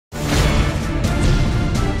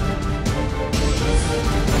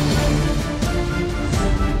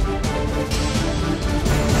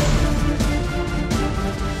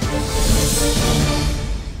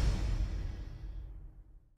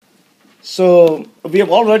So we have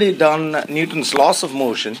already done Newton's laws of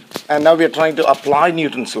motion, and now we are trying to apply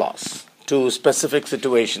Newton's laws to specific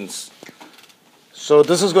situations. So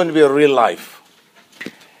this is going to be a real life.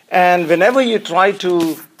 And whenever you try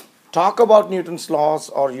to talk about Newton's laws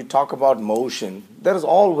or you talk about motion, there is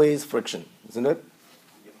always friction, isn't it?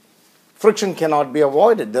 Friction cannot be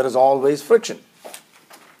avoided. There is always friction.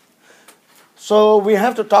 So we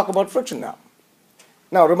have to talk about friction now.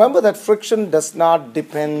 Now remember that friction does not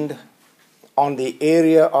depend on the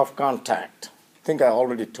area of contact. I think I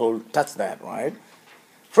already touched that, right?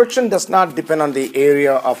 Friction does not depend on the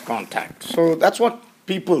area of contact. So that's what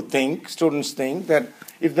people think, students think, that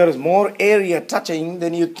if there is more area touching,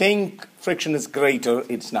 then you think friction is greater.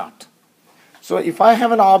 It's not. So if I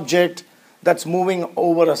have an object that's moving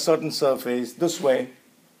over a certain surface this way,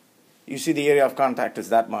 you see the area of contact is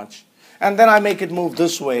that much, and then I make it move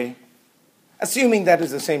this way, assuming that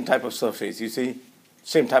is the same type of surface, you see,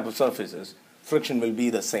 same type of surfaces, friction will be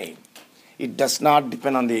the same. It does not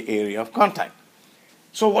depend on the area of contact.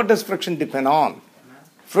 So what does friction depend on?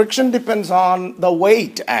 Friction depends on the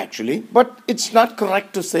weight, actually, but it's not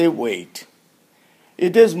correct to say weight.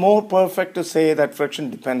 It is more perfect to say that friction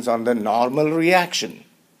depends on the normal reaction.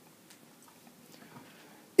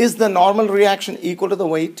 Is the normal reaction equal to the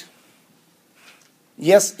weight?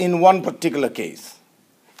 Yes, in one particular case.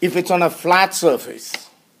 If it's on a flat surface,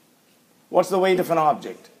 what's the weight of an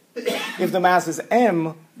object? If the mass is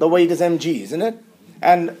m, the weight is mg, isn't it?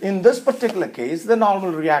 And in this particular case, the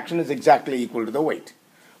normal reaction is exactly equal to the weight.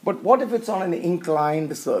 But what if it's on an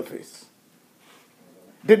inclined surface?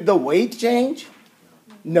 Did the weight change?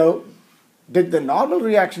 No. Did the normal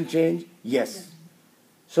reaction change? Yes.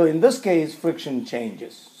 So in this case, friction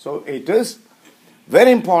changes. So it is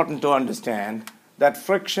very important to understand that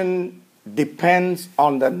friction depends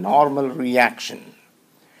on the normal reaction.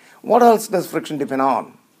 What else does friction depend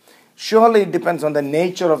on? Surely it depends on the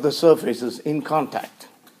nature of the surfaces in contact.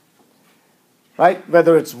 Right?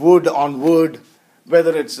 Whether it's wood on wood,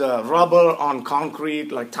 whether it's rubber on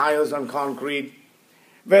concrete, like tires on concrete,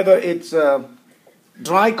 whether it's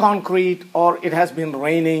dry concrete or it has been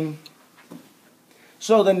raining.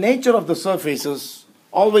 So the nature of the surfaces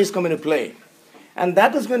always come into play. And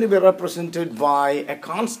that is going to be represented by a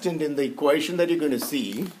constant in the equation that you're going to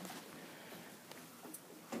see.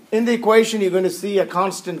 In the equation, you're going to see a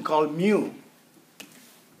constant called mu.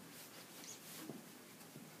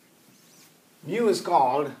 Mu is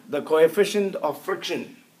called the coefficient of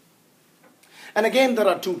friction. And again, there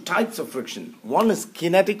are two types of friction. One is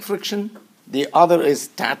kinetic friction. The other is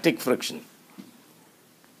static friction.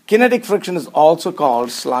 Kinetic friction is also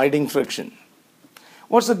called sliding friction.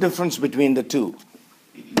 What's the difference between the two?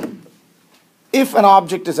 If an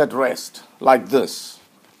object is at rest, like this,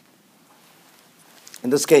 in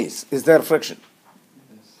this case, is there friction?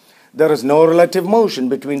 There is no relative motion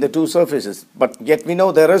between the two surfaces, but yet we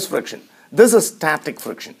know there is friction. This is static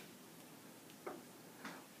friction.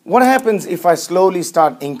 What happens if I slowly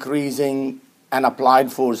start increasing an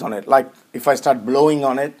applied force on it? Like if I start blowing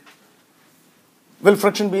on it, will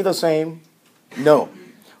friction be the same? No.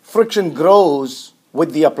 Friction grows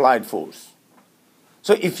with the applied force.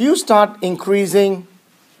 So if you start increasing,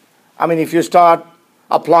 if you start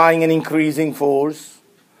applying an increasing force,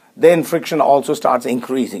 then friction also starts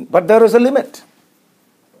increasing. But there is a limit.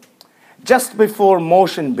 Just before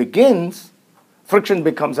motion begins, friction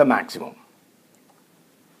becomes a maximum.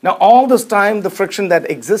 Now all this time the friction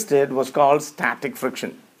that existed was called static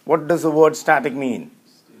friction. What does the word static mean?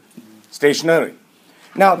 Stationary.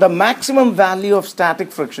 Now the maximum value of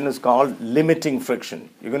static friction is called limiting friction.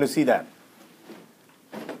 You're going to see that.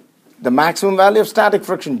 The maximum value of static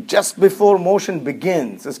friction just before motion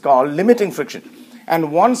begins is called limiting friction.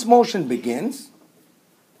 And once motion begins,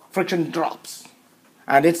 friction drops.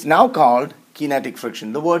 And it's now called kinetic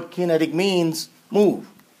friction. The word kinetic means move.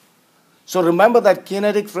 So remember that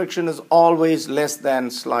kinetic friction is always less than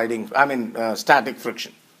static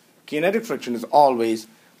friction. Kinetic friction is always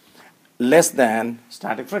less than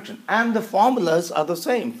static friction. And the formulas are the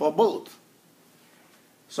same for both.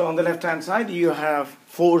 So on the left-hand side, you have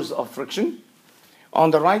force of friction.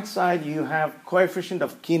 On the right side, you have coefficient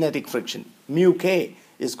of kinetic friction. Mu k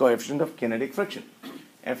is coefficient of kinetic friction.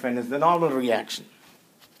 Fn is the normal reaction.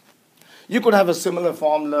 You could have a similar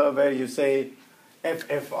formula where you say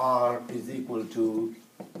FFR is equal to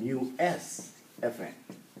mu s Fn.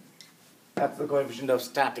 That's the coefficient of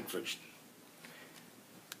static friction.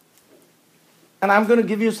 And I'm going to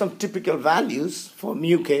give you some typical values for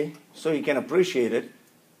mu k so you can appreciate it.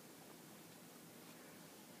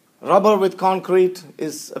 Rubber with concrete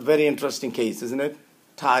is a very interesting case, isn't it?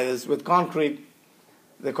 Tires with concrete,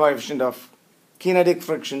 the coefficient of kinetic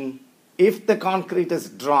friction If the concrete is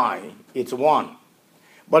dry, it's 1.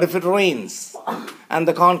 But if it rains and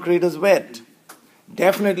the concrete is wet,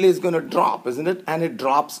 definitely it's going to drop, isn't it? And it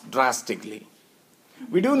drops drastically.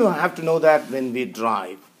 We do have to know that when we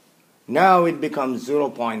drive. Now it becomes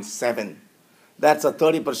 0.7. That's a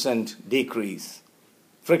 30% decrease.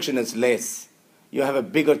 Friction is less. You have a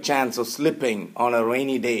bigger chance of slipping on a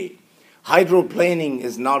rainy day. Hydroplaning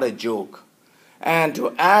is not a joke. And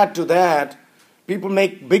to add to that, people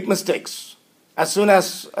make big mistakes. As soon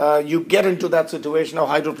as you get into that situation of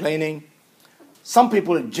hydroplaning, some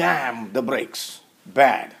people jam the brakes.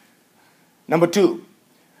 Bad. Number 2,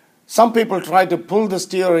 some people try to pull the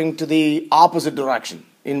steering to the opposite direction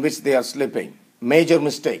in which they are slipping. Major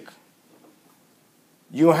mistake.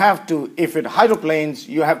 You have to, if it hydroplanes,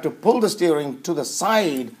 you have to pull the steering to the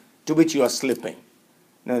side to which you are slipping.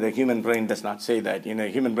 No, the human brain does not say that.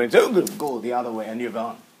 Human brain says, oh, go the other way and you're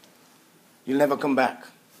gone. You'll never come back,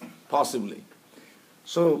 possibly.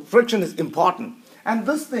 So friction is important. And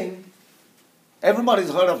this thing,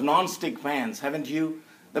 everybody's heard of non-stick pans, haven't you?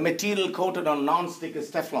 The material coated on non-stick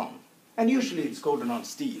is Teflon. And usually it's coated on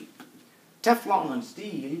steel. Teflon and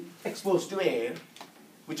steel exposed to air,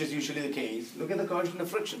 which is usually the case. Look at the coefficient of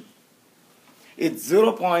friction. It's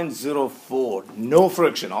 0.04. No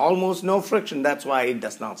friction, almost no friction. That's why it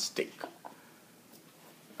does not stick.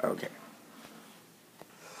 Okay.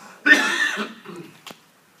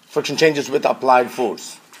 Friction changes with applied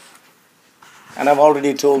force. And I've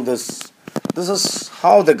already told this. This is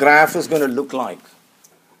how the graph is going to look like.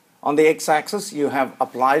 On the x-axis, you have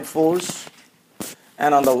applied force.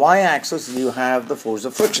 And on the y-axis, you have the force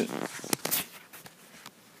of friction.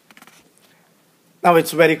 Now,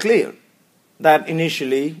 it's very clear that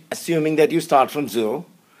initially, assuming that you start from 0,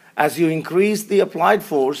 as you increase the applied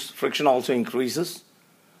force, friction also increases,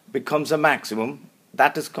 becomes a maximum.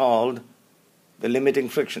 That is called the limiting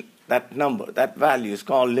friction. That number, that value is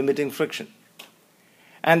called limiting friction.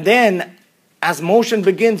 And then, as motion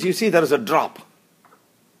begins, you see there is a drop.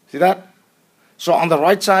 See that? So on the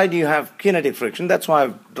right side, you have kinetic friction. That's why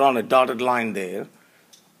I've drawn a dotted line there.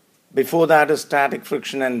 Before that is static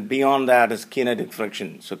friction, and beyond that is kinetic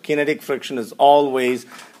friction. So kinetic friction is always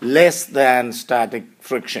less than static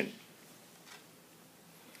friction.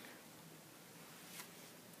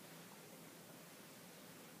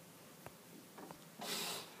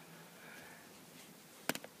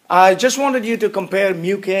 I just wanted you to compare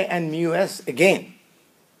mu k and mu s again.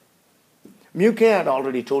 Mu k I had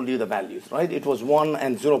already told you the values, right? It was 1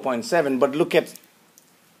 and 0.7, but look at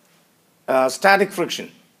static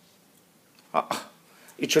friction.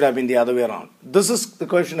 It should have been the other way around. This is the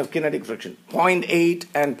coefficient of kinetic friction, 0.8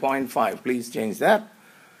 and 0.5. Please change that.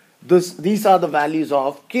 These are the values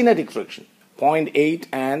of kinetic friction, 0.8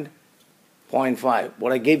 and 0.5.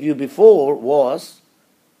 What I gave you before was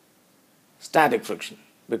static friction,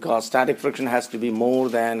 because static friction has to be more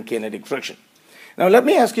than kinetic friction. Now let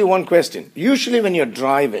me ask you one question. Usually when you're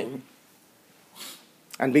driving,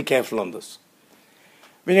 and be careful on this,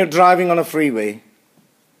 when you're driving on a freeway,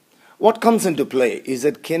 what comes into play? Is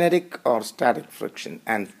it kinetic or static friction?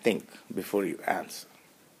 And think before you answer.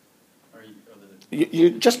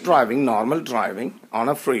 You're just driving, normal driving on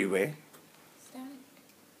a freeway. Static.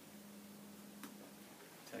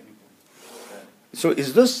 So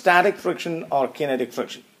is this static friction or kinetic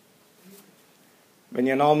friction? When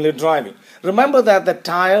you're normally driving. Remember that the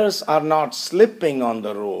tires are not slipping on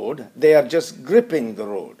the road. They are just gripping the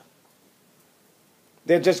road.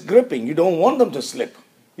 They're just gripping. You don't want them to slip.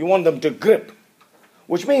 You want them to grip.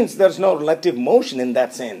 Which means there's no relative motion in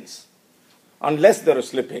that sense. Unless they're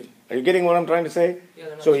slipping. Are you getting what I'm trying to say? Yeah,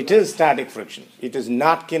 so it is static friction. It is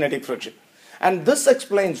not kinetic friction. And this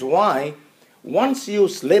explains why once you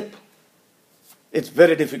slip, it's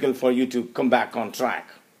very difficult for you to come back on track.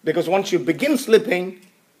 Because once you begin slipping,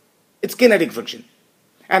 it's kinetic friction.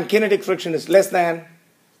 And kinetic friction is less than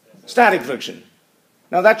static friction.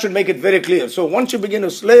 Now that should make it very clear. So once you begin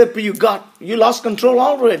to slip, you lost control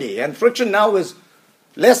already. And friction now is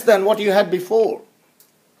less than what you had before.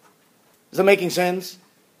 Is that making sense?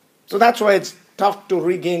 So that's why it's tough to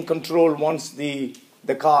regain control once the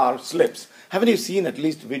car slips. Haven't you seen at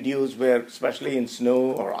least videos where, especially in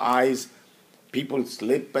snow or ice, people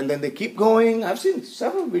slip and then they keep going? I've seen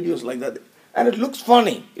several videos like that. And it looks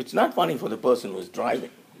funny. It's not funny for the person who is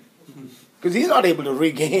driving. Because he's not able to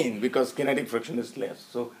regain because kinetic friction is less.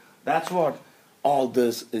 So that's what all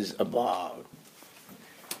this is about.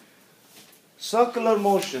 Circular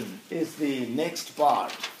motion is the next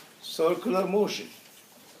part. Circular motion.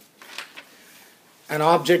 An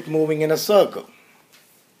object moving in a circle.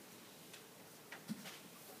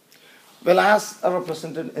 Well, as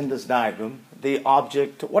represented in this diagram, the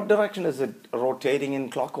object, what direction is it rotating in,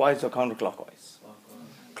 clockwise or counterclockwise?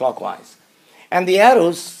 Clockwise. And the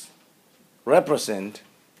arrows represent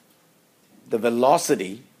the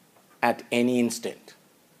velocity at any instant.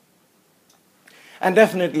 And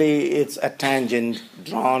definitely it's a tangent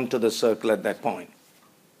drawn to the circle at that point.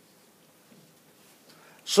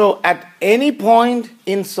 So at any point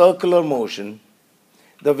in circular motion,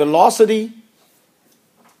 the velocity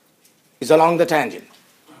is along the tangent.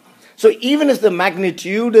 So even if the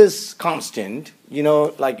magnitude is constant,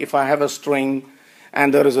 like if I have a string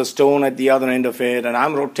and there is a stone at the other end of it and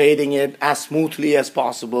I'm rotating it as smoothly as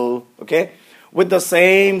possible, okay, with the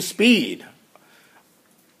same speed,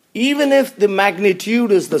 even if the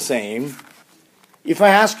magnitude is the same, if I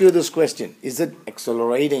ask you this question, is it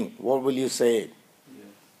accelerating? What will you say?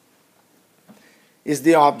 Yeah. Is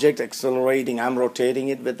the object accelerating? I'm rotating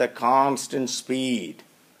it with a constant speed.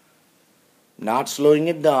 Not slowing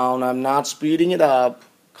it down. I'm not speeding it up.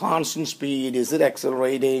 Constant speed. Is it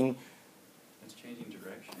accelerating? It's changing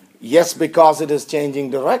direction. Yes, because it is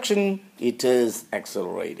changing direction, it is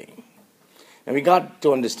accelerating. And we got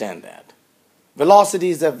to understand that.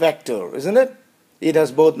 Velocity is a vector, isn't it? It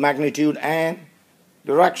has both magnitude and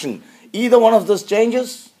direction. Either one of those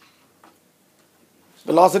changes,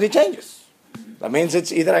 velocity changes. That means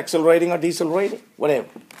it's either accelerating or decelerating, whatever.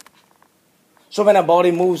 So when a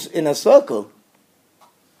body moves in a circle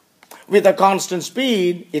with a constant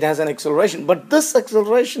speed, it has an acceleration. But this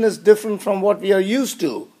acceleration is different from what we are used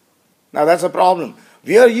to. Now that's a problem.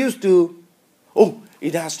 We are used to,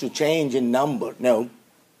 it has to change in number. No.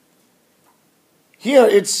 Here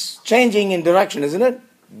it's changing in direction, isn't it?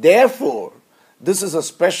 Therefore, this is a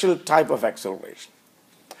special type of acceleration.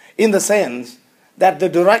 In the sense that the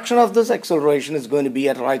direction of this acceleration is going to be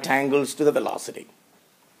at right angles to the velocity.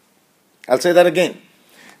 I'll say that again.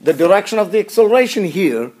 The direction of the acceleration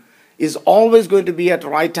here is always going to be at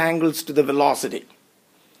right angles to the velocity.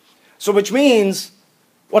 So which means,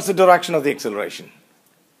 what's the direction of the acceleration?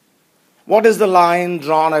 What is the line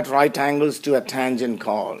drawn at right angles to a tangent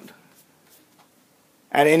called?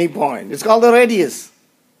 At any point. It's called the radius.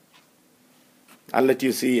 I'll let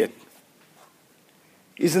you see it.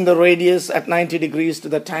 Isn't the radius at 90 degrees to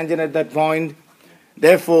the tangent at that point?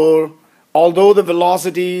 Therefore, although the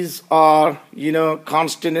velocities are,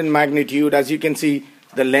 constant in magnitude, as you can see,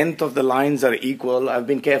 the length of the lines are equal. I've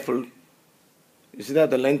been careful. You see that?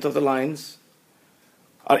 The length of the lines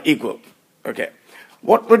are equal. Okay.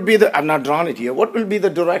 What would be I've not drawn it here. What will be the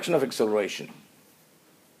direction of acceleration?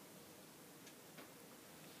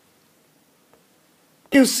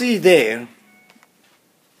 You see there,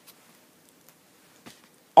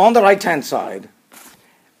 on the right-hand side,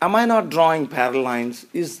 am I not drawing parallel lines?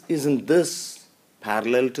 Isn't this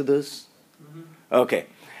parallel to this? Mm-hmm. Okay.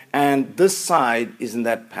 And this side, isn't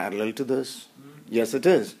that parallel to this? Mm-hmm. Yes, it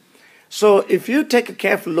is. So if you take a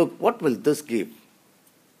careful look, what will this give?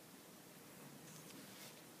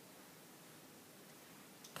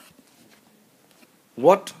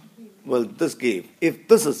 What will this give? If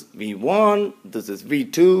this is V1, this is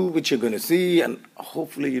V2, which you're going to see, and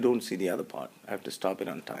hopefully you don't see the other part. I have to stop it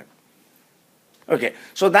on time. Okay,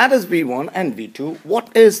 so that is V1 and V2.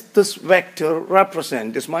 What is this vector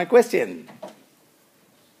represent is my question.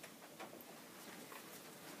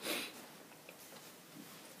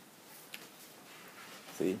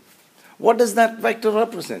 See? What does that vector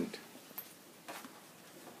represent?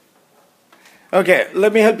 Okay,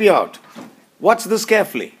 let me help you out. Watch this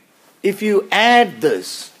carefully. If you add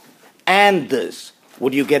this and this,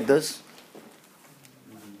 would you get this?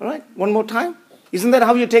 All right, one more time. Isn't that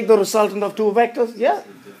how you take the resultant of two vectors? Yeah.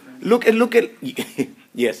 Look at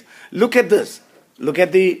yes. Look at this. Look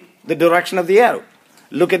at the direction of the arrow.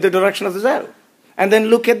 Look at the direction of this arrow. And then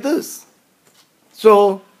look at this.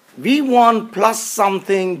 So V1 plus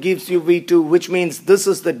something gives you V2, which means this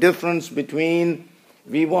is the difference between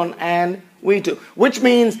V1 and V2, which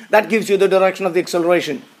means that gives you the direction of the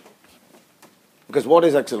acceleration. Because what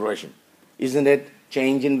is acceleration? Isn't it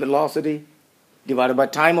change in velocity divided by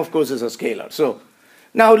time? Of course, is a scalar. So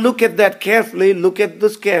now look at that carefully. Look at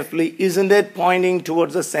this carefully. Isn't it pointing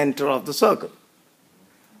towards the center of the circle?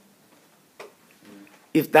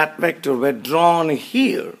 If that vector were drawn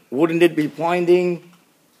here, wouldn't it be pointing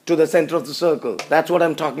to the center of the circle? That's what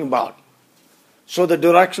I'm talking about. So the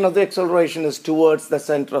direction of the acceleration is towards the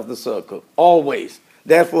center of the circle, always.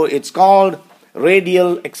 Therefore, it's called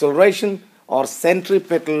radial acceleration or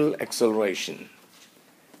centripetal acceleration.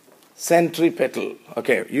 Centripetal.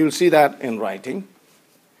 Okay, you'll see that in writing.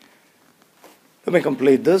 Let me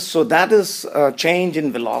complete this. So that is a change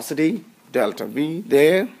in velocity, delta V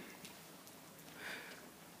there.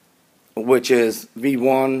 which is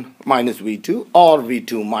V1 minus V2 or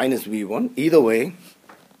V2 minus V1, either way.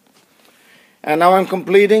 And now I'm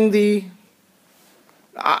completing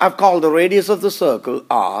I've called the radius of the circle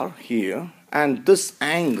R here, and this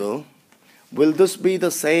angle, will this be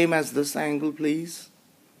the same as this angle, please?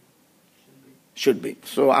 Should be.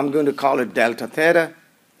 So I'm going to call it delta theta.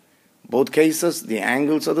 Both cases, the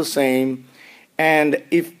angles are the same. And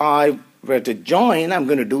if I were to join, I'm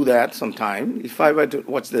going to do that sometime. If I were to,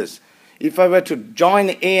 what's this? If I were to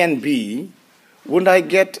join A and B, wouldn't I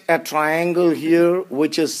get a triangle here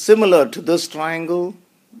which is similar to this triangle?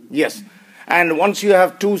 Yes. And once you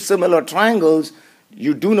have two similar triangles,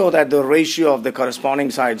 you do know that the ratio of the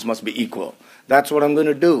corresponding sides must be equal. That's what I'm going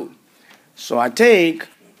to do. So I take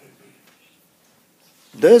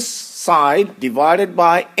this side divided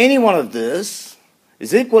by any one of this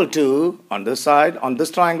is equal to, on this side, on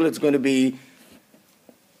this triangle, it's going to be,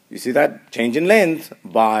 you see that, change in length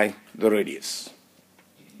by the radius.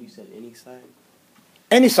 You said any side?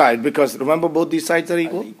 Any side, because remember both these sides are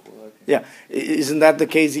equal? Yeah. Isn't that the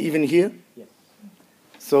case even here? Yes.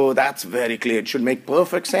 So that's very clear. It should make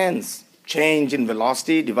perfect sense. Change in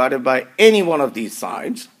velocity divided by any one of these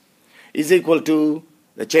sides is equal to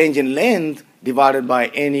the change in length divided by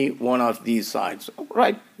any one of these sides.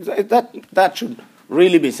 Right? That should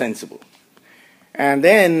really be sensible. And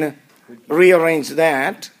then rearrange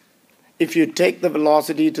that. If you take the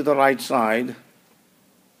velocity to the right side,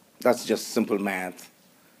 that's just simple math.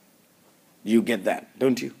 You get that,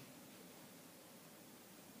 don't you?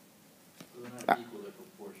 So they're not equal, they're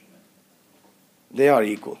proportionate. They are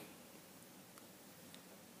equal.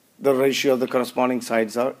 The ratio of the corresponding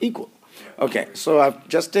sides are equal. Okay, so I've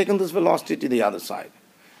just taken this velocity to the other side.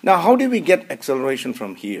 Now, how do we get acceleration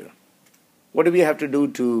from here? What do we have to do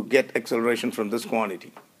to get acceleration from this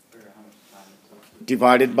quantity? Figure how much time it took.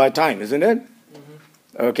 Divided by time, isn't it?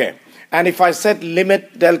 Okay. And if I set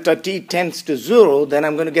limit delta t tends to 0, then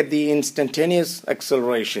I'm going to get the instantaneous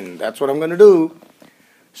acceleration. That's what I'm going to do.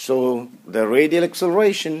 So the radial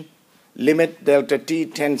acceleration, limit delta t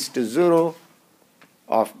tends to 0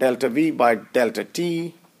 of delta v by delta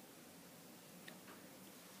t.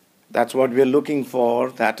 That's what we're looking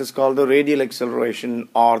for. That is called the radial acceleration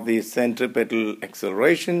or the centripetal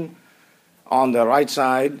acceleration. On the right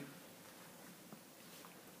side,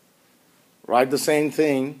 write the same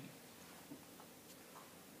thing.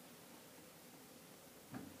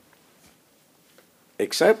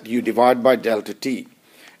 Except you divide by delta t.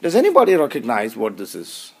 Does anybody recognize what this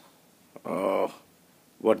is?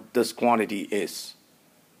 What this quantity is?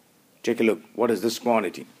 Take a look. What is this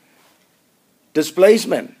quantity?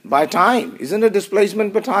 Displacement by time. Isn't it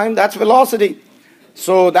displacement by time? That's velocity.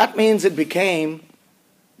 So that means it became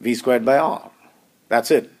v squared by r. That's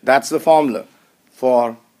it. That's the formula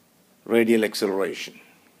for radial acceleration.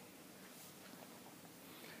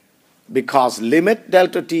 Because limit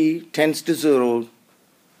delta t tends to 0,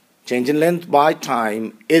 change in length by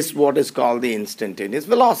time is what is called the instantaneous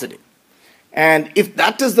velocity. And if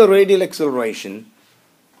that is the radial acceleration,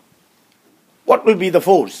 what will be the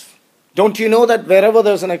force? Don't you know that wherever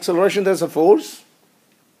there's an acceleration, there's a force?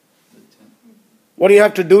 What do you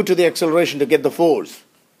have to do to the acceleration to get the force?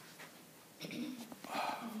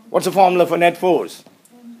 What's the formula for net force?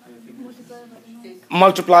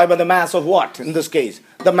 Multiply by the mass of what, in this case?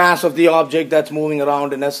 The mass of the object that's moving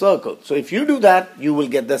around in a circle. So if you do that, you will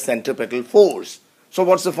get the centripetal force. So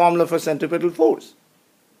what's the formula for centripetal force?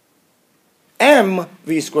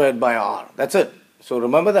 mv squared by r. That's it. So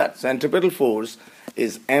remember that. Centripetal force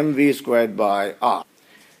is mv squared by r.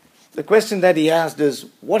 The question that he asked is,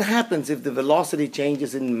 what happens if the velocity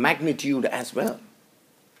changes in magnitude as well?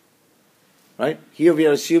 Right? Here we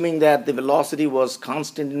are assuming that the velocity was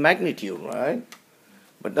constant in magnitude, right?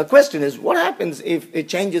 But the question is, what happens if it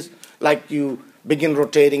changes, like you begin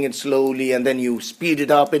rotating it slowly and then you speed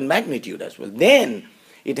it up in magnitude as well? Then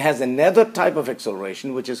it has another type of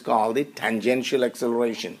acceleration which is called the tangential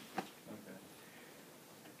acceleration.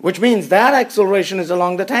 Which means that acceleration is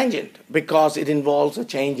along the tangent because it involves a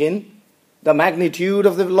change in the magnitude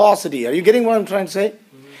of the velocity. Are you getting what I'm trying to say?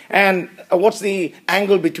 Mm-hmm. And what's the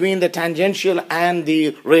angle between the tangential and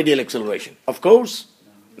the radial acceleration? Of course,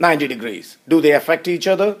 90 degrees. Do they affect each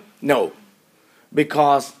other? No.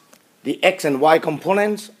 Because the x and y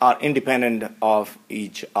components are independent of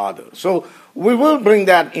each other. So we will bring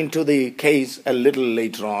that into the case a little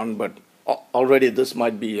later on, but already this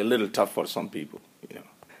might be a little tough for some people.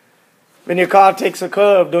 When your car takes a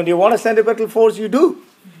curve, don't you want a centripetal force? You do.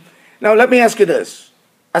 Now let me ask you this.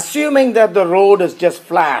 Assuming that the road is just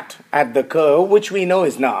flat at the curve, which we know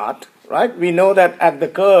is not, right? We know that at the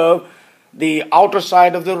curve, the outer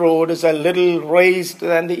side of the road is a little raised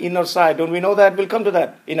than the inner side. Don't we know that? We'll come to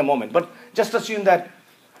that in a moment. But just assume that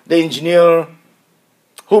the engineer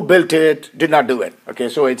who built it did not do it. Okay,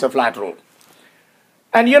 so it's a flat road.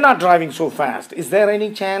 And you're not driving so fast. Is there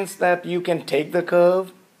any chance that you can take the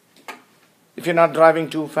curve if you're not driving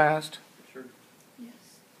too fast? Sure.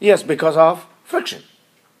 Yes, because of friction.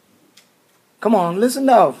 Come on, listen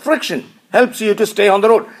now. Friction helps you to stay on the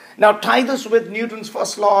road. Now tie this with Newton's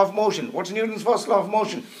first law of motion. What's Newton's first law of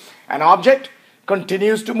motion? An object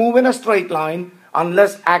continues to move in a straight line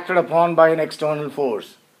unless acted upon by an external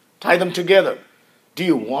force. Tie them together. Do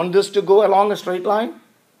you want this to go along a straight line?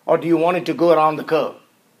 Or do you want it to go around the curve?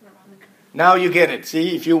 Now you get it.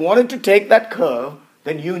 See, if you wanted to take that curve,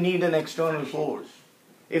 then you need an external force.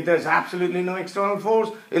 If there's absolutely no external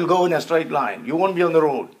force, it'll go in a straight line. You won't be on the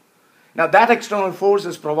road. Now that external force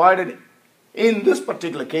is provided in this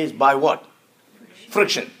particular case by what?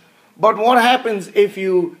 Friction. But what happens if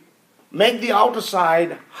you make the outer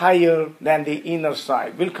side higher than the inner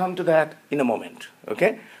side? We'll come to that in a moment.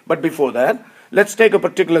 Okay? But before that, let's take a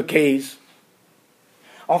particular case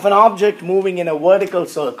of an object moving in a vertical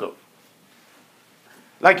circle.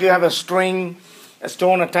 Like you have a string, a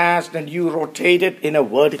stone attached, and you rotate it in a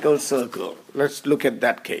vertical circle. Let's look at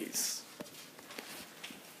that case.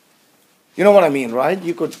 You know what I mean, right?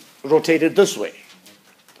 You could rotate it this way.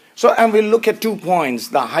 So, and we'll look at 2 points,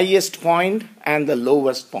 the highest point and the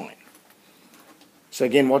lowest point. So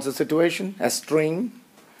again, what's the situation? A string,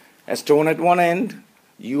 a stone at one end,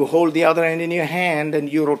 you hold the other end in your hand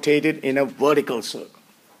and you rotate it in a vertical circle.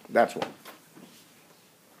 That's what.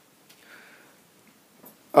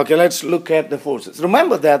 Okay, let's look at the forces.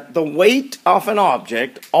 Remember that the weight of an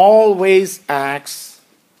object always acts.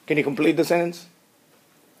 Can you complete the sentence?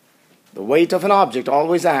 The weight of an object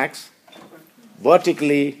always acts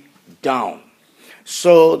vertically down.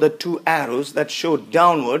 So the 2 arrows that show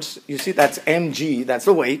downwards, you see that's mg, that's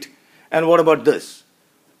the weight. And what about this?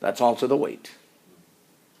 That's also the weight.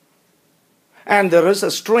 And there is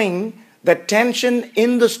a string. The tension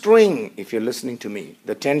in the string, if you're listening to me,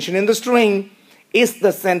 the tension in the string is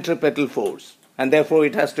the centripetal force. And therefore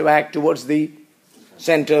it has to act towards the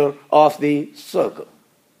center of the circle.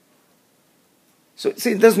 So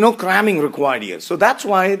see, there's no cramming required here. So that's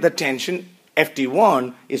why the tension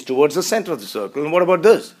Ft1 is towards the center of the circle. And what about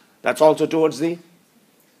this? That's also towards the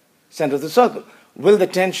center of the circle. Will the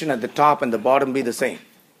tension at the top and the bottom be the same?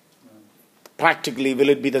 Practically, will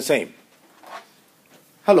it be the same?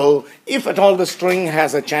 Hello, if at all the string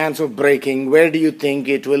has a chance of breaking, where do you think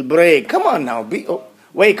it will break? Come on now,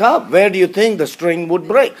 wake up. Where do you think the string would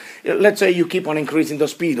break? Let's say you keep on increasing the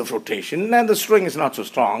speed of rotation and the string is not so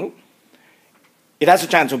strong. It has a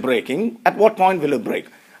chance of breaking. At what point will it break?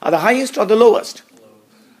 The highest or the lowest?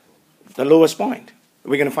 The lowest point.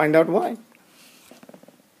 We're going to find out why.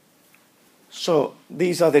 So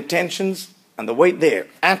these are the tensions and the weight there.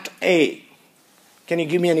 At A, can you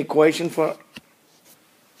give me an equation for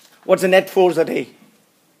what's the net force at A?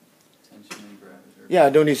 Tension and gravity. Yeah,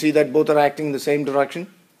 don't you see that both are acting in the same direction?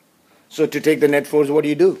 So to take the net force, what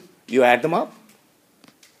do? You add them up.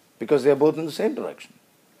 Because they are both in the same direction.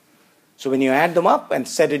 So when you add them up and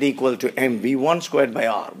set it equal to mv1 squared by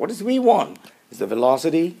r. What is v1? It's the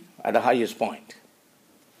velocity at the highest point.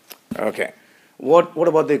 Okay. What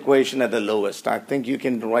about the equation at the lowest? I think you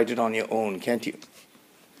can write it on your own, can't you?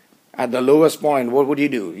 At the lowest point, what would you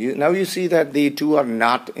do? Now you see that the two are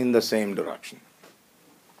not in the same direction.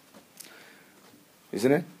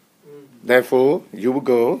 Isn't it? Therefore, you will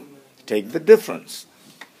go take the difference.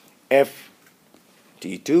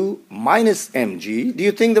 Ft2 minus mg. Do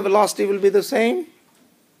you think the velocity will be the same?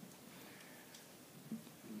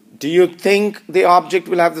 Do you think the object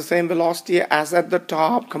will have the same velocity as at the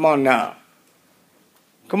top? Come on now.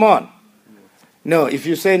 Come on. No, if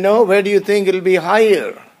you say no, where do you think it will be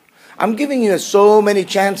higher? I'm giving you so many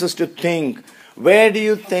chances to think. Where do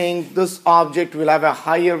you think this object will have a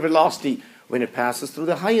higher velocity? When it passes through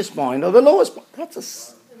the highest point or the lowest point?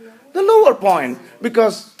 That's the lower point,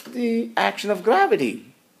 because the action of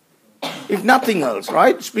gravity, if nothing else,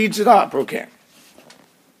 right, speeds it up. Okay.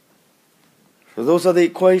 So those are the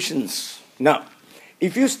equations. Now,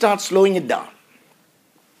 if you start slowing it down,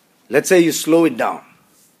 let's say you slow it down,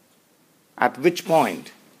 at which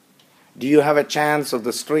point do you have a chance of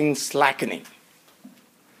the string slackening?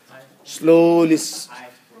 Slowly,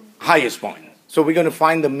 highest point. So we're going to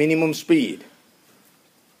find the minimum speed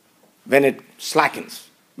when it slackens.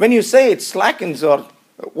 When you say it slackens, or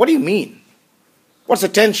what do you mean? What's the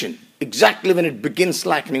tension? Exactly when it begins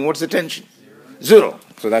slackening, what's the tension? Zero.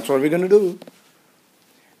 So that's what we're going to do.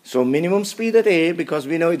 So minimum speed at A, because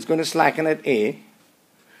we know it's going to slacken at A.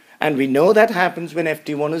 And we know that happens when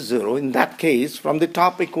ft1 is 0. In that case, from the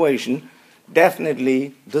top equation,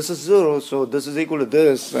 definitely this is 0, so this is equal to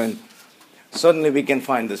this, and suddenly we can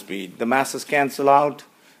find the speed. The masses cancel out,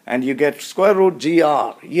 and you get square root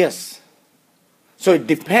gr. Yes. So it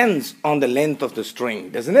depends on the length of the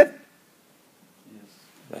string, doesn't it? Yes.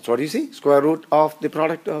 That's what you see, square root of the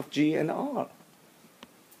product of g and r.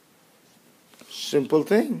 Simple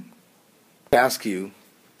thing. I ask you,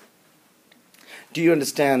 do you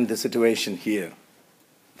understand the situation here?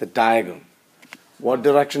 The diagram. What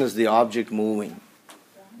direction is the object moving?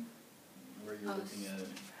 Where you're looking at it.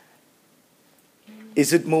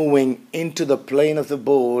 Is it moving into the plane of the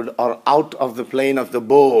board or out of the plane of the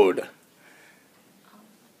board?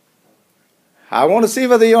 I want to see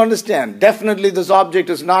whether you understand. Definitely this object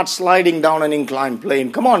is not sliding down an inclined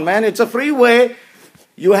plane. Come on, man, it's a freeway.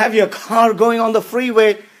 You have your car going on the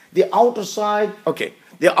freeway. The outer side, okay,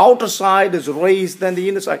 the outer side is raised than the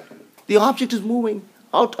inner side. The object is moving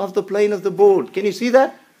out of the plane of the board. Can you see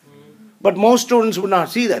that? But most students would not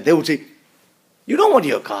see that. They would say, you don't want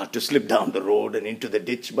your car to slip down the road and into the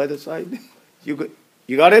ditch by the side. You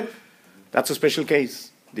got it? That's a special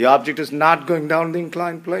case. The object is not going down the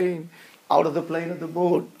inclined plane, out of the plane of the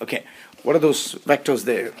board. Okay, what are those vectors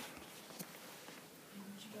there?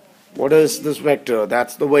 What is this vector?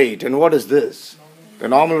 That's the weight. And what is this? The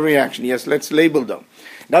normal reaction. Yes, let's label them.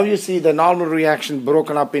 Now you see the normal reaction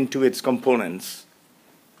broken up into its components.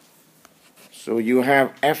 So you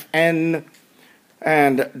have Fn,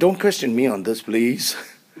 and don't question me on this, please.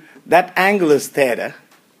 That angle is theta.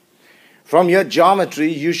 From your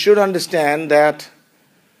geometry, you should understand that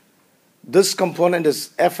this component is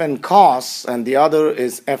Fn cos and the other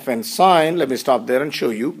is Fn sine. Let me stop there and show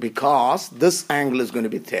you, because this angle is going to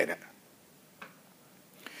be theta.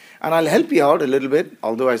 And I'll help you out a little bit,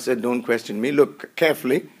 although I said don't question me. Look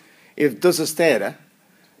carefully. If this is theta,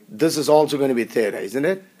 this is also going to be theta, isn't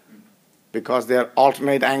it? Because they are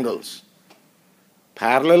alternate angles.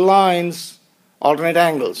 Parallel lines, alternate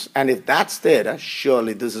angles. And if that's theta,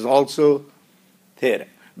 surely this is also theta,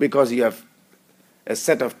 because you have a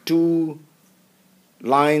set of two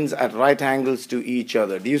lines at right angles to each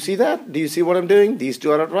other. Do you see that? Do you see what I'm doing? These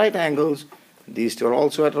two are at right angles. These two are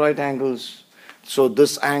also at right angles. So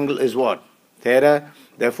this angle is what? Theta.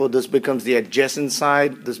 Therefore, this becomes the adjacent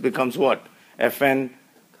side. This becomes what? Fn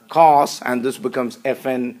cos, and this becomes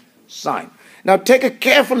Fn sine. Now take a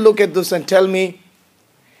careful look at this and tell me,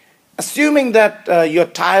 assuming that your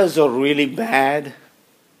tires are really bad,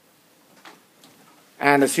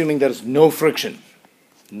 and assuming there is no friction,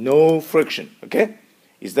 okay?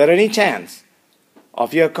 Is there any chance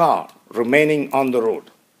of your car remaining on the road?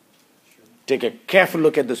 Take a careful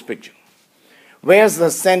look at this picture. Where's the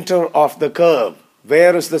center of the curve?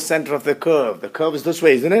 Where is the center of the curve? The curve is this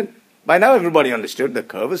way, isn't it? By now everybody understood the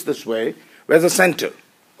curve is this way. Where's the center?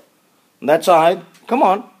 That side. Come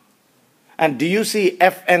on. And do you see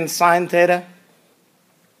Fn sine theta?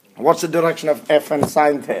 What's the direction of Fn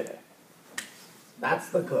sine theta? That's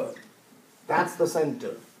the curve. That's the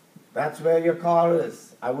center. That's where your car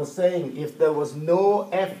is. I was saying if there was no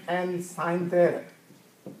Fn sine theta,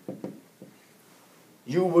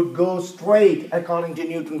 you would go straight, according to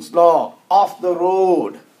Newton's law, off the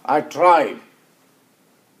road. I tried.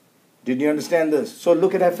 Did you understand this? So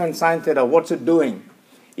look at Fn sine theta. What's it doing?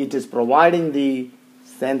 It is providing the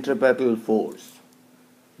centripetal force.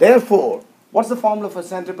 Therefore, what's the formula for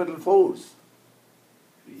centripetal force?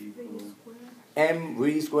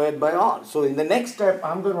 mv squared by r. So in the next step,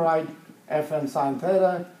 I'm going to write Fn sine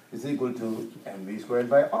theta is equal to mv squared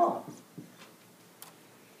by r.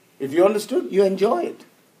 If you understood, you enjoy it.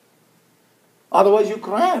 Otherwise, you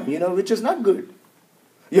cram, which is not good.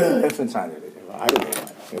 Yeah, Fn sine theta. I don't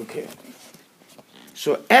know. Okay.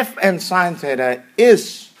 So Fn sine theta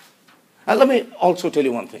is, and let me also tell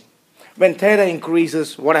you one thing. When theta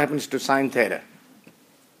increases, what happens to sine theta?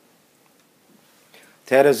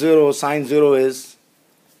 Theta 0, sine 0 is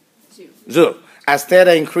 0. As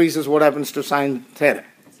theta increases, what happens to sine theta?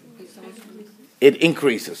 It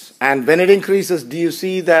increases. And when it increases, do you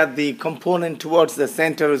see that the component towards the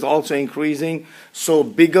center is also increasing? So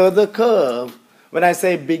bigger the curve. When I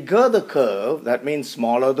say bigger the curve, that means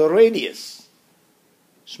smaller the radius.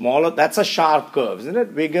 Smaller, that's a sharp curve, isn't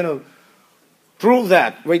it? We're going to prove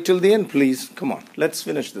that. Wait till the end, please. Come on, let's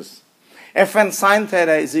finish this. Fn sine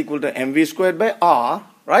theta is equal to mv squared by r,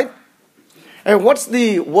 right? And what's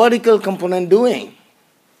the vertical component doing?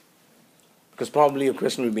 Because probably your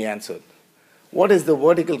question will be answered. What is the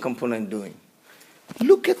vertical component doing?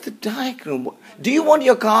 Look at the diagram. Do you want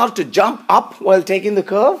your car to jump up while taking the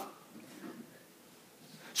curve?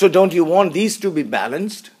 So don't you want these to be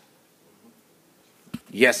balanced?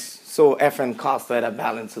 Yes, so Fn cos theta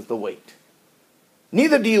balances the weight.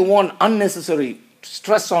 Neither do you want unnecessary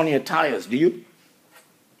stress on your tires, do you?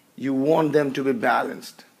 You want them to be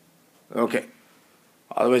balanced. Okay.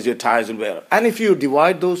 Otherwise your tires will wear out. And if you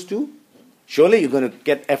divide those two, surely you're going to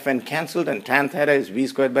get Fn cancelled and tan theta is V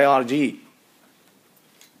squared by Rg.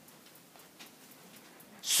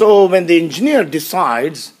 So when the engineer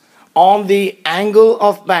decides on the angle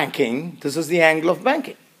of banking, this is the angle of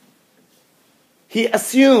banking, he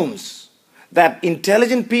assumes that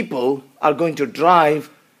intelligent people are going to drive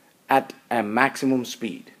at a maximum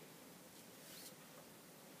speed.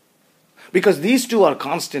 Because these two are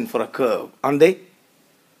constant for a curve, aren't they?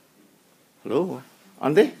 Hello?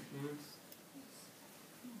 Aren't they?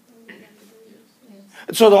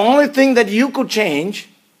 So the only thing that you could change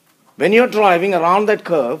when you're driving around that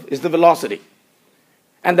curve is the velocity.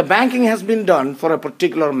 And the banking has been done for a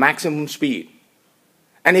particular maximum speed.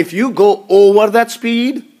 And if you go over that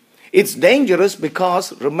speed, it's dangerous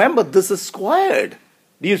because, remember, this is squared.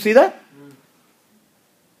 Do you see that?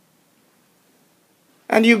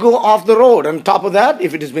 And you go off the road. On top of that,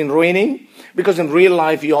 if it has been raining, because in real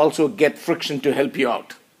life you also get friction to help you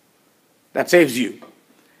out. That saves you.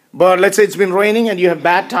 But let's say it's been raining and you have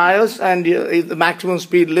bad tires and the maximum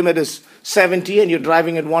speed limit is 70 and you're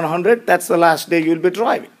driving at 100, that's the last day you'll be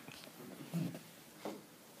driving.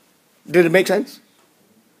 Did it make sense?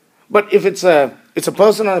 But if it's a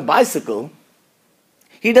person on a bicycle,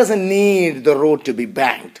 he doesn't need the road to be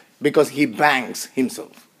banked because he banks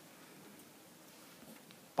himself.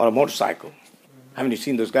 Or a motorcycle. Haven't you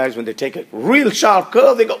seen those guys when they take a real sharp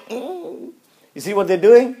curve, they go, mm. You see what they're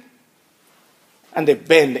doing? And they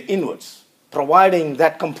bend inwards, providing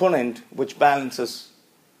that component which balances,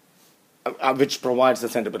 which provides the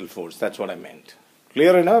centripetal force. That's what I meant.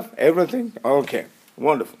 Clear enough? Everything? Okay.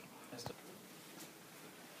 Wonderful.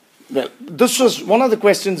 Well, this was one of the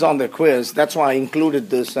questions on the quiz. That's why I included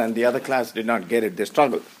this, and the other class did not get it. They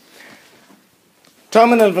struggled.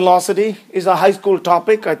 Terminal velocity is a high school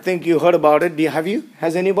topic. I think you heard about it. Have you?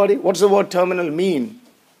 Has anybody? What's the word terminal mean?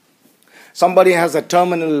 Somebody has a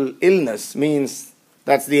terminal illness, means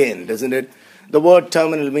that's the end, isn't it? The word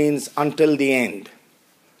terminal means until the end.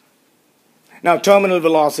 Now, terminal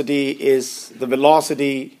velocity is the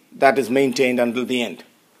velocity that is maintained until the end.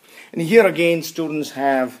 And here again, students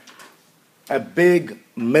have a big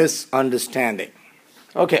misunderstanding.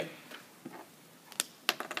 Okay.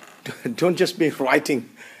 Don't just be writing,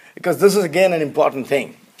 because this is again an important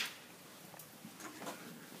thing.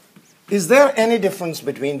 Is there any difference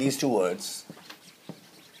between these two words?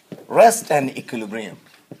 Rest and equilibrium.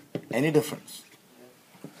 Any difference?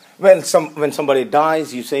 Well, when somebody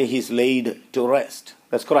dies, you say he's laid to rest.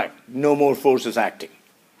 That's correct. No more forces acting.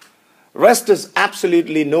 Rest is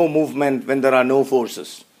absolutely no movement when there are no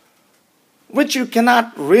forces, which you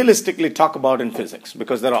cannot realistically talk about in physics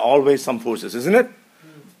because there are always some forces, isn't it?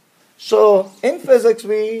 So in physics,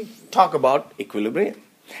 we talk about equilibrium.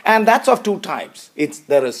 And that's of two types.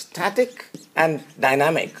 There is static and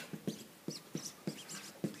dynamic.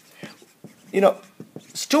 You know,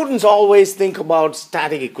 students always think about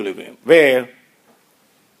static equilibrium, where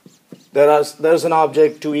there's an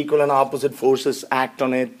object, two equal and opposite forces act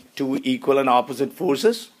on it, two equal and opposite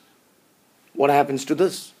forces. What happens to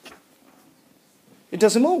this? It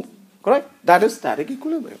doesn't move, correct? That is static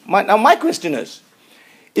equilibrium. Now my question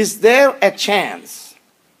is there a chance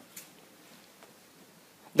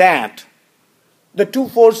that the two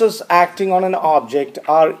forces acting on an object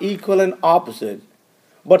are equal and opposite,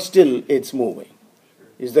 but still it's moving?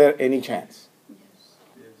 Is there any chance?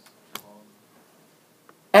 Yes.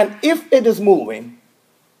 And if it is moving,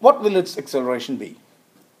 what will its acceleration be?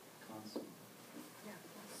 Constant.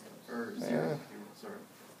 Yeah.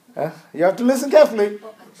 Sorry. You have to listen carefully.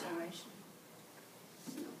 Acceleration.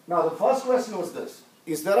 Now the first question was this.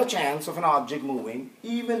 Is there a chance of an object moving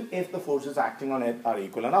even if the forces acting on it are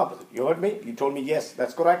equal and opposite? You heard me? You told me yes,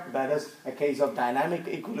 that's correct. That is a case of dynamic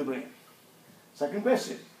equilibrium. Second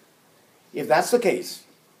question. If that's the case,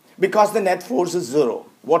 because the net force is zero,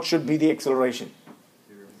 what should be the acceleration?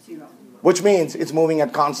 Zero. Which means it's moving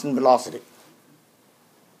at constant velocity.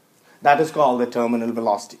 That is called the terminal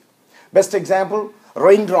velocity. Best example,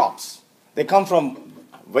 raindrops. They come from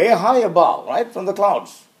way high above, right, from the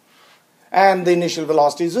clouds. And the initial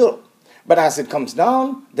velocity is zero. But as it comes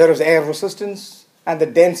down, there is air resistance, and the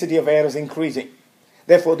density of air is increasing.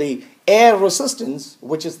 Therefore, the air resistance,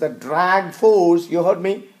 which is the drag force, you heard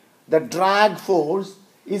me? The drag force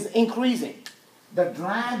is increasing. The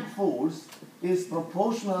drag force is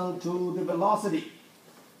proportional to the velocity.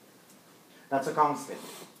 That's a constant.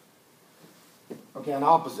 Okay, an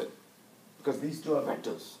opposite, because these two are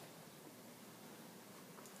vectors.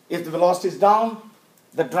 If the velocity is down,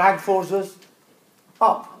 the drag force is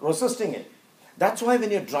up, resisting it. That's why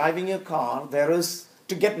when you're driving your car,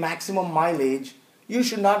 to get maximum mileage, you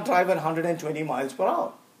should not drive at 120 miles per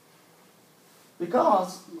hour.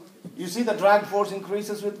 Because you see the drag force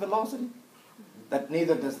increases with velocity. That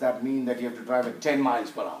neither does that mean that you have to drive at 10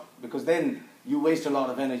 miles per hour, because then you waste a lot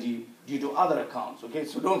of energy due to other accounts. Okay,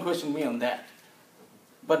 so don't question me on that.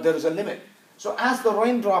 But there is a limit. So as the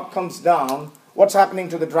raindrop comes down, what's happening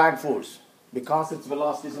to the drag force? Because its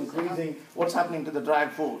velocity is increasing, what's happening to the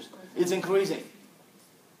drag force? It's increasing.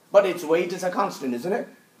 But its weight is a constant, isn't it?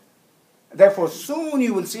 Therefore, soon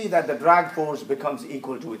you will see that the drag force becomes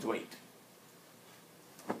equal to its weight.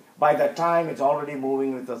 By that time, it's already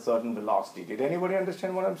moving with a certain velocity. Did anybody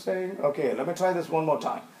understand what I'm saying? Okay, let me try this one more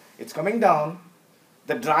time. It's coming down.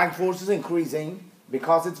 The drag force is increasing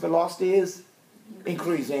because its velocity is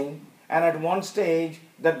increasing. And at one stage,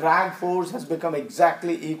 the drag force has become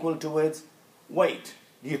exactly equal to its weight.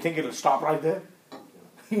 Do you think it'll stop right there?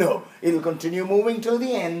 No. It'll continue moving till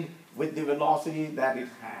the end with the velocity that it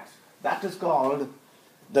has. That is called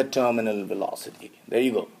the terminal velocity. There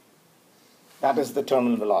you go. That is the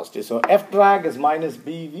terminal velocity. So F drag is minus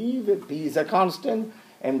BV, with B is a constant,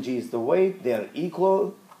 mg is the weight, they are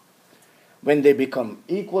equal. When they become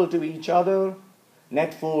equal to each other,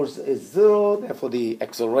 net force is 0, therefore the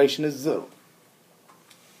acceleration is 0.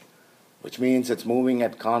 Which means it's moving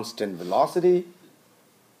at constant velocity.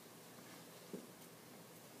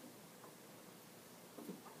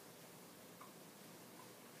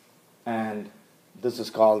 And this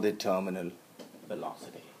is called the terminal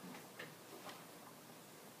velocity.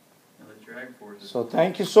 Drag force. So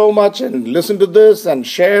thank you so much, and listen to this and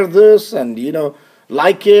share this and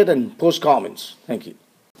like it and post comments. Thank you.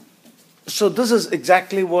 So this is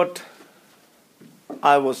exactly what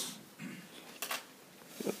I was.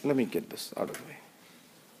 Let me get this out of the way.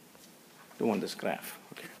 Don't want this graph.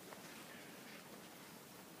 Okay.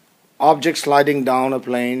 Object sliding down a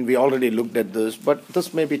plane. We already looked at this, but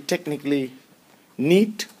this may be technically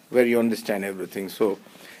neat where you understand everything. So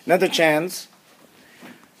another chance.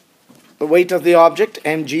 The weight of the object,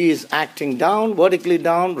 mg, is acting down, vertically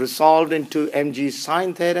down, resolved into mg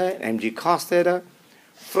sine theta, mg cos theta.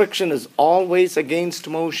 Friction is always against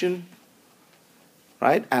motion,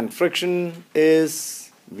 right? And friction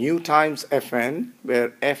is mu times Fn, where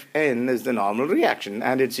Fn is the normal reaction,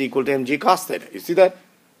 and it's equal to mg cos theta. You see that?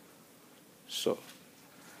 So,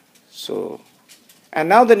 and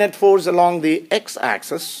now the net force along the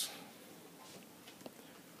x-axis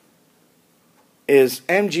is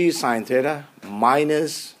mg sine theta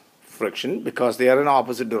minus friction, because they are in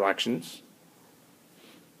opposite directions,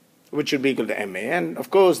 which should be equal to ma. And of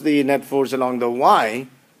course the net force along the y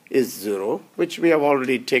is 0, which we have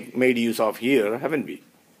already made use of here, haven't we,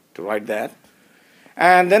 to write that.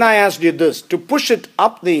 And then I asked you this, to push it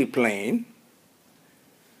up the plane,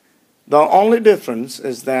 the only difference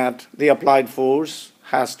is that the applied force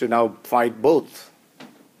has to now fight both.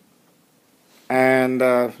 And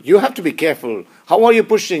you have to be careful. How are you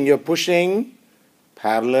pushing? You're pushing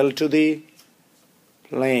parallel to the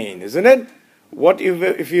plane, isn't it? What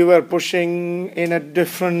if you were pushing in a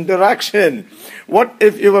different direction? What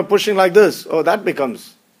if you were pushing like this? Oh, that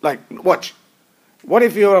becomes like, watch. What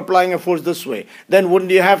if you were applying a force this way? Then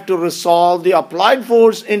wouldn't you have to resolve the applied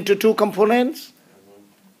force into two components?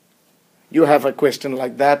 You have a question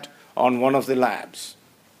like that on one of the labs.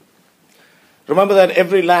 Remember that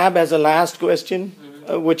every lab has a last question,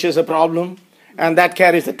 which is a problem, and that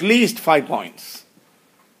carries at least 5 points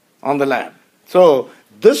on the lab. So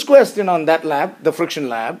this question on that lab, the friction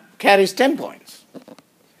lab, carries 10 points.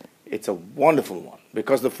 It's a wonderful one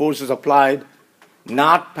because the force is applied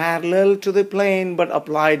not parallel to the plane, but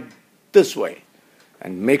applied this way.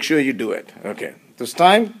 And make sure you do it. Okay, this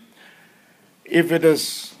time, if it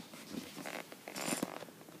is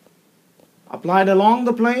applied along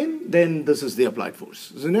the plane, then this is the applied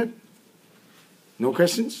force, isn't it? No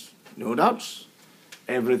questions? No doubts?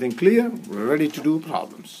 Everything clear? We're ready to do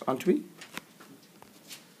problems, aren't we?